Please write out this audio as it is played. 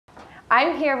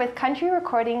I'm here with country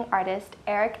recording artist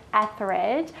ERIC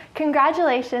ETHRIDGE.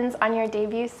 Congratulations on your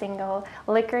debut single,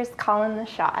 Liquor's Callin the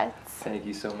Shots. Thank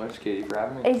you so much, Katie, for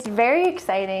having me. It's very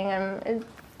exciting.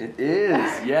 It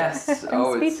is, yes.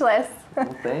 I'm speechless.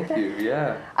 Well, thank you,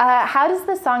 yeah. How does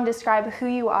the song describe who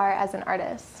you are as an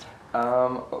artist?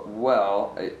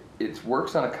 Well, it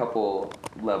works on a couple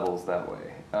levels that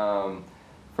way.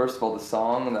 First of all, the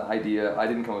song and the idea, I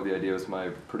didn't come up with the idea, it was my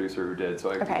producer who did, so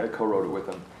I co-wrote it with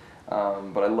him.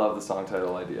 But I love the song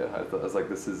title idea. I was like,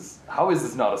 how is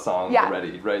this not a song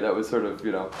already, right? That was sort of,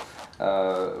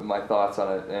 my thoughts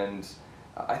on it. And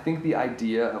I think the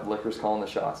idea of Liquor's Callin the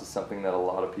Shots is something that a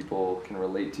lot of people can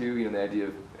relate to. The idea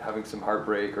of having some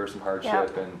heartbreak or some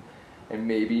hardship and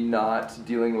maybe not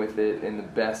dealing with it in the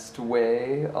best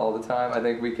way all the time. I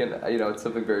think we can, it's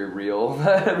something very real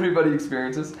that everybody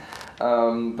experiences.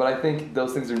 But I think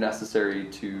those things are necessary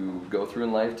to go through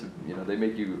in life. They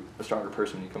make you a stronger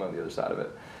person when you come out the other side of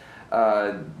it.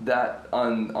 That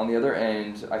on the other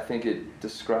end, I think it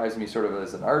describes me sort of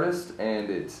as an artist, and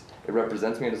it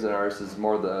represents me as an artist is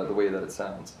more the way that it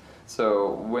sounds.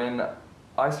 So when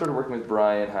I started working with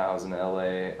Brian Howes in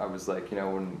LA, I was like,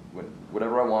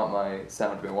 whatever I want my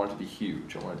sound to be, I want it to be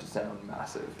huge. I want it to sound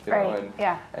massive.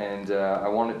 And I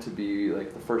want it to be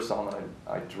like the first song that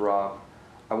I drop.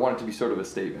 I want it to be sort of a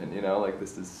statement, like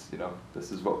this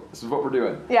is what we're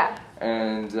doing. Yeah.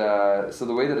 And so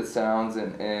the way that it sounds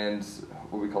and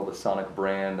what we call the sonic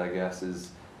brand, I guess,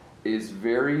 is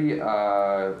very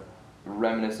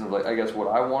reminiscent of, like, I guess, what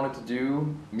I wanted to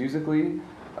do musically.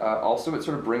 Also, it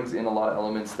sort of brings in a lot of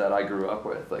elements that I grew up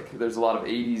with. Like, there's a lot of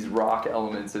 80s rock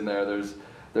elements in there.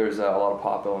 There's a lot of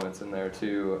pop elements in there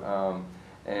too.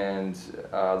 And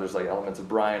there's like elements of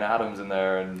Bryan Adams in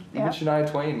there, and even Shania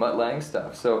Twain, Mutt Lange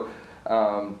stuff. So,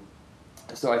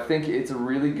 so I think it's a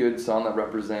really good song that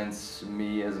represents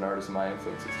me as an artist and my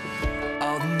influences too.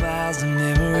 All the miles and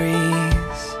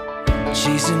memories,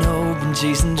 chasing hope and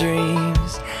chasing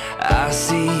dreams. I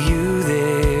see you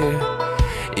there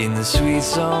in the sweet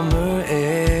summer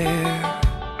air.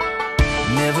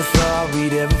 Never thought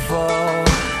we'd ever fall.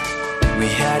 We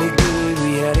had it good,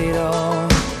 we had it all.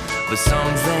 But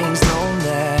some things don't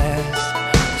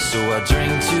last, so I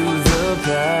drink to the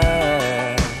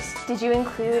past. Did you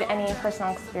include any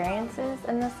personal experiences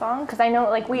in the song? Because I know,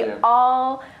 like, we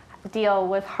all deal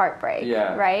with heartbreak,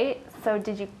 right? So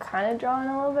did you kind of draw in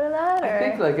a little bit of that? Or? I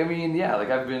think,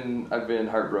 I've been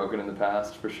heartbroken in the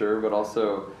past for sure, but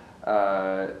also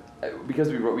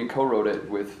because we co-wrote it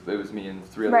with, it was me and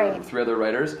three other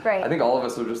writers. Right. I think all of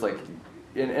us are just like,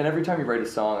 and every time you write a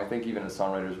song, I think even as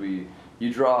songwriters,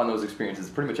 you draw on those experiences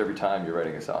pretty much every time you're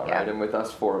writing a song, right? And with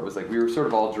us four, it was like we were sort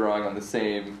of all drawing on the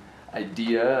same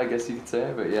idea, I guess you could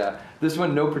say. But yeah, this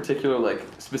one, no particular like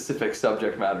specific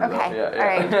subject matter. Okay, all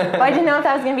right. Well, I didn't know if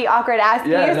that was going to be awkward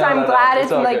asking you, so I'm glad it's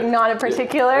like not a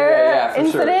particular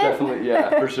incident. Sure,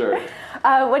 definitely, for sure.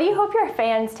 What do you hope your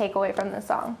fans take away from the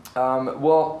song?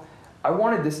 Well, I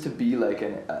wanted this to be like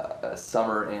a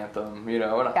summer anthem,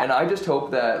 and I just hope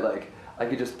that like. I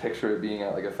could just picture it being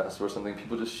at like a festival or something,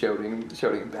 people just shouting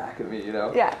back at me,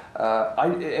 Yeah.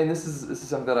 And this is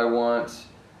something that I want.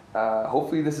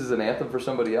 Hopefully, this is an anthem for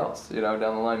somebody else, down the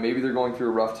line. Maybe they're going through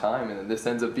a rough time, and then this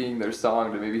ends up being their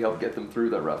song to maybe help get them through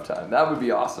that rough time. That would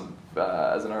be awesome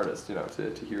as an artist,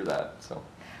 to hear that. So.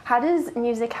 How does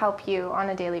music help you on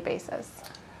a daily basis?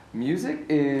 Music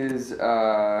is,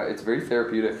 it's very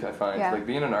therapeutic, I find. Like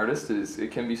being an artist it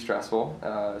can be stressful,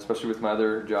 especially with my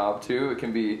other job too. It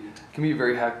can be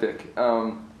very hectic.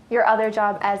 Your other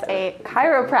job as a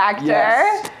chiropractor.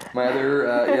 Yes, my other,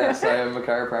 yes, I am a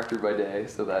chiropractor by day,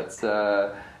 so that's,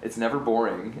 it's never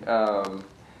boring.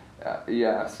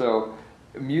 So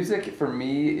music for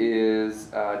me is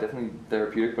definitely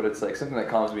therapeutic, but it's like something that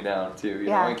calms me down too,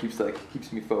 and keeps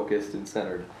me focused and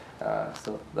centered.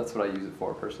 So that's what I use it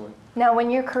for personally. Now, when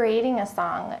you're creating a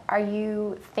song, are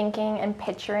you thinking and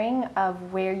picturing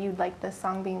of where you'd like this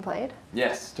song being played?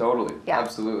 Yes, totally. Yeah.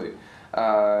 Absolutely.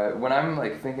 When I'm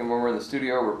like thinking when we're in the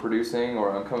studio, we're producing,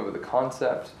 or I'm coming up with a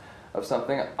concept of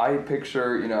something, I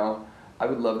picture, I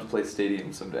would love to play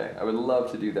stadiums someday. I would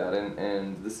love to do that,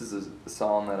 and this is a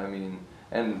song that,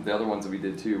 and the other ones that we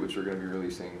did too, which we're going to be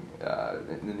releasing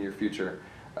in the near future.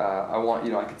 I want,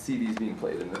 I could see these being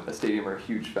played in a stadium or a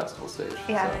huge festival stage.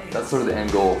 Yeah. So that's sort of the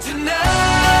end goal. Tonight,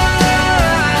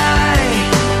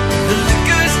 the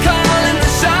liquor's calling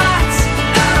the shots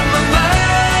out of my mind.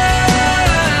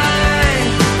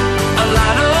 I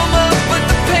light 'em up, but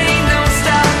the pain don't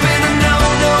stop, and I know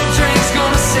no drink's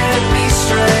gonna set me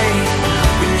straight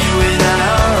when you and I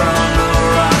are on the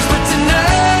rocks. But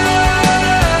tonight,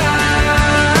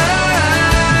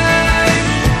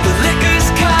 the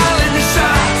liquor's calling the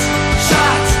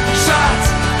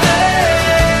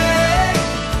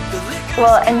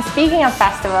Well, and speaking of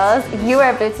festivals, you were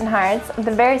at Boots and Hearts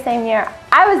the very same year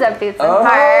I was at Boots and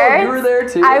Hearts. Oh, you were there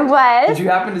too? I was. Did you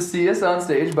happen to see us on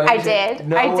stage? I did.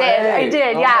 No I way.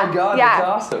 did. Oh Yeah. my God, yeah. that's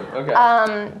awesome.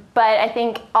 Okay. But I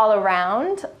think all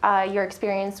around, your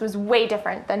experience was way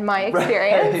different than my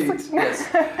experience. Right.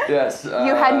 Yes.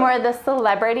 You had more of the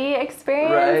celebrity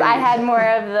experience. Right. I had more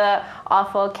of the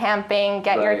awful camping,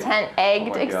 get your tent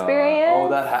egged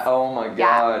experience. Oh my God.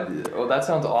 Yeah. Oh, that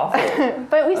sounds awful.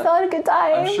 But we still had a good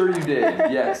time. I'm sure you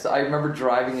did. Yes, I remember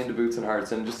driving into Boots and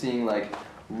Hearts and just seeing like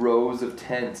rows of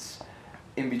tents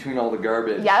in between all the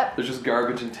garbage. Yep. There's just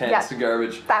garbage and tents and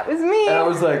garbage. That was me. And I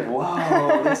was like,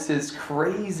 whoa, this is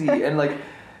crazy. And like,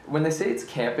 when they say it's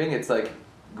camping, it's like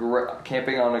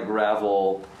camping on a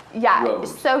gravel road.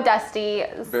 So dusty,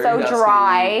 Very so dusty.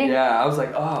 dry. Yeah, I was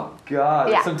like, oh God.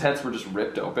 Yeah. Some tents were just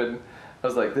ripped open. I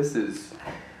was like, this is,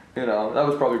 you know, that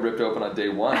was probably ripped open on day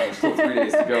one. There's still 3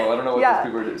 days to go. I don't know what those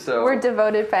people were doing. So we're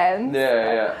devoted fans.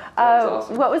 Yeah. That was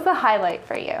awesome. What was the highlight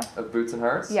for you? Of Boots and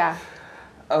Hearts? Yeah.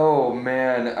 Oh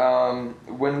man,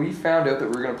 when we found out that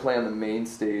we were going to play on the main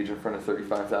stage in front of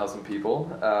 35,000 people,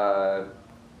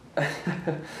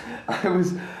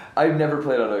 I've never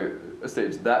played on a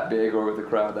stage that big or with a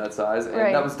crowd that size, and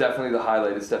that was definitely the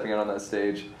highlight, is stepping out on that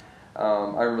stage.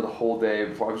 I remember the whole day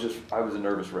before, I was a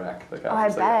nervous wreck. Like, I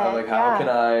bet. I'm like, how can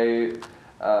I...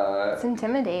 it's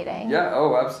intimidating. Yeah,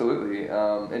 oh, absolutely.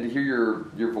 And to hear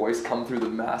your voice come through the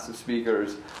massive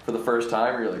speakers for the first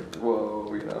time, you're like,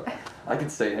 whoa, you know, I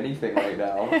could say anything right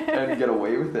now and get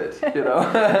away with it, you know?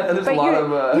 And there's but a lot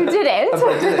of... you didn't.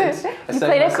 I didn't. You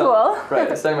played it cool. Right,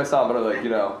 I sang my song, but I'm like, you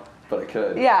know, but I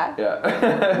could.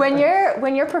 Yeah. When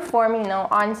you're performing though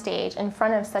on stage in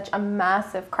front of such a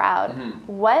massive crowd,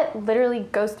 what literally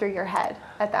goes through your head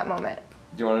at that moment?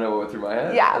 Do you want to know what went through my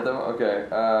head? Yeah. Okay.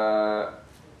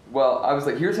 Well, I was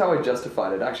like, here's how I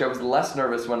justified it. Actually, I was less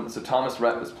nervous so Thomas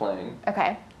Rhett was playing.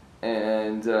 Okay.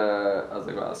 And I was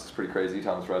like, wow, this is pretty crazy.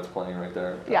 Thomas Rhett's playing right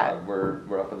there. Yeah.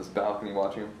 We're up on this balcony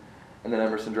watching him. And then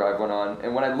Emerson Drive went on.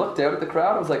 And when I looked out at the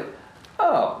crowd, I was like,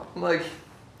 oh, like,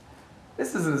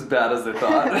 this isn't as bad as I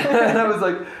thought. And I'm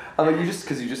like,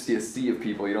 because you just see a sea of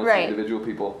people. You don't see individual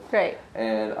people. Right.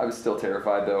 And I was still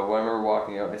terrified, though. When I remember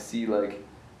walking out,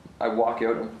 I walk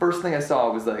out, and the first thing I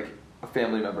saw was, like, a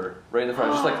family member right in the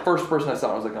front. Just, like, first person I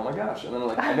saw, I was like, oh, my gosh. And then,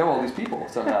 like, I know all these people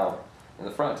somehow in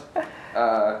the front.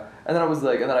 And then I was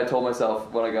like, and then I told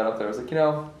myself when I got up there, I was like, you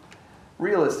know,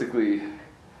 realistically,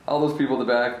 all those people in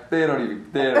the back, they don't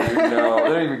even know, they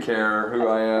don't even care who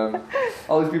I am.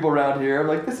 All these people around here, I'm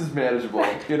like, this is manageable,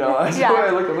 you know. I'm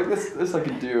like, this I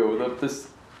can do. This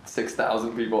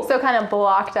 6,000 people. So kind of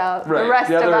blocked out the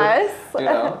rest of us. You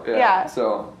know, yeah.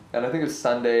 So, and I think it was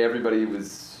Sunday. Everybody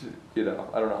was, you know,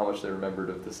 I don't know how much they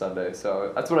remembered of the Sunday.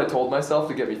 So that's what I told myself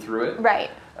to get me through it. Right.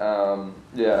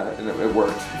 Yeah, and it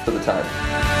worked for the time.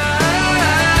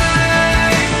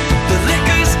 The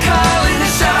liquor's calling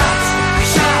the shots,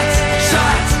 shots,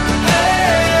 shots,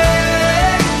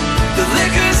 hey. The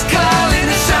liquor's calling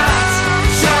the shots,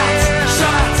 shots,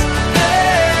 shots,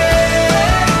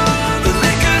 hey. The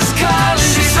liquor's calling.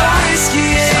 She's a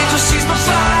whiskey angel, she's my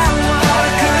flower. I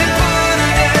couldn't put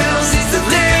her down. The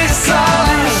liquor's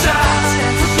calling the shots.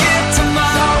 Forget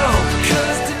tomorrow,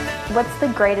 'cause tonight. What's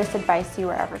the greatest advice you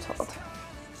were ever told?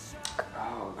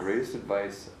 Greatest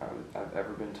advice I've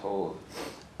ever been told.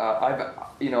 I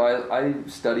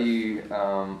study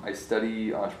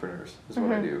entrepreneurs is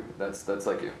what I do. That's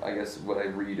like, I guess, what I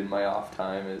read in my off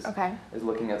time is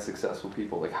looking at successful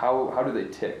people. Like how do they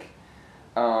tick?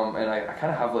 And I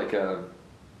kind of have like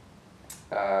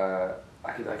I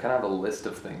kind of have a list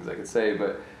of things I could say,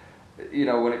 but you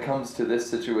know, when it comes to this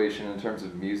situation in terms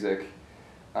of music,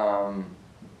 I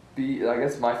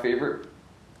guess my favorite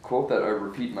quote that I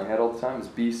repeat in my head all the time is,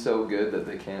 be so good that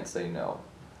they can't say no.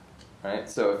 Right?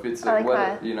 So if it's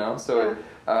you know, so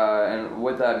and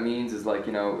what that means is, like,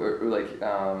 you know,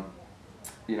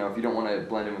 you know, if you don't want to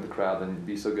blend in with the crowd, then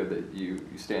be so good that you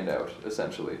stand out,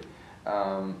 essentially.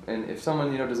 And if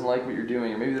someone, you know, doesn't like what you're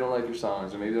doing, or maybe they don't like your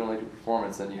songs, or maybe they don't like your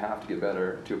performance, then you have to get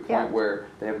better to a point where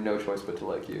they have no choice but to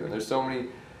like you. And there's so many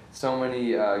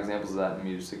examples of that in the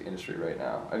music industry right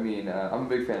now. I mean, I'm a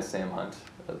big fan of Sam Hunt,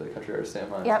 the country artist Sam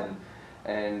Hunt. Yep.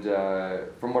 And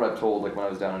from what I've told, like when I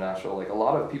was down in Nashville, like a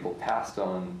lot of people passed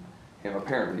on him,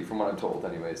 apparently, from what I'm told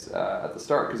anyways, at the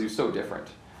start, because he was so different,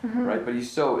 right? But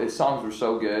his songs were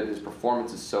so good, his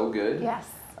performance is so good. Yes.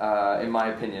 In my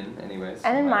opinion, anyways.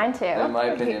 And in mine too. In my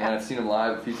opinion, and I've seen him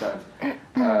live a few times,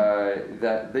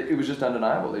 that it was just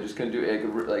undeniable. They just couldn't do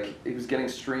it. Like, it was getting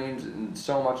streamed and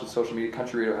so much on social media.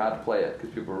 Country radio had to play it because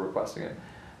people were requesting it.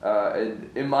 And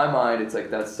in my mind, it's like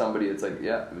that's somebody. It's like,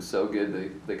 yeah, it was so good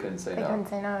they couldn't say no. They couldn't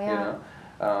say no, yeah. You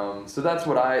know? So that's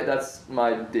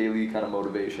my daily kind of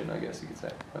motivation, I guess you could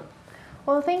say. But.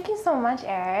 Well, thank you so much,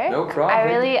 Eric. No problem.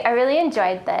 I really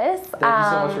enjoyed this. Thank you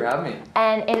so much for having me.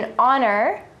 And in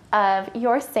honor of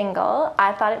your single,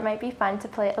 I thought it might be fun to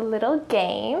play a little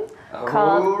game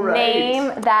called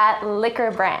Name That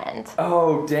Liquor Brand.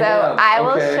 Oh, damn. So I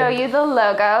will show you the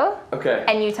logo. Okay.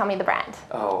 And you tell me the brand.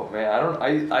 Oh, man,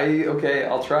 okay,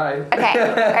 I'll try. Okay,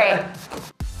 all right.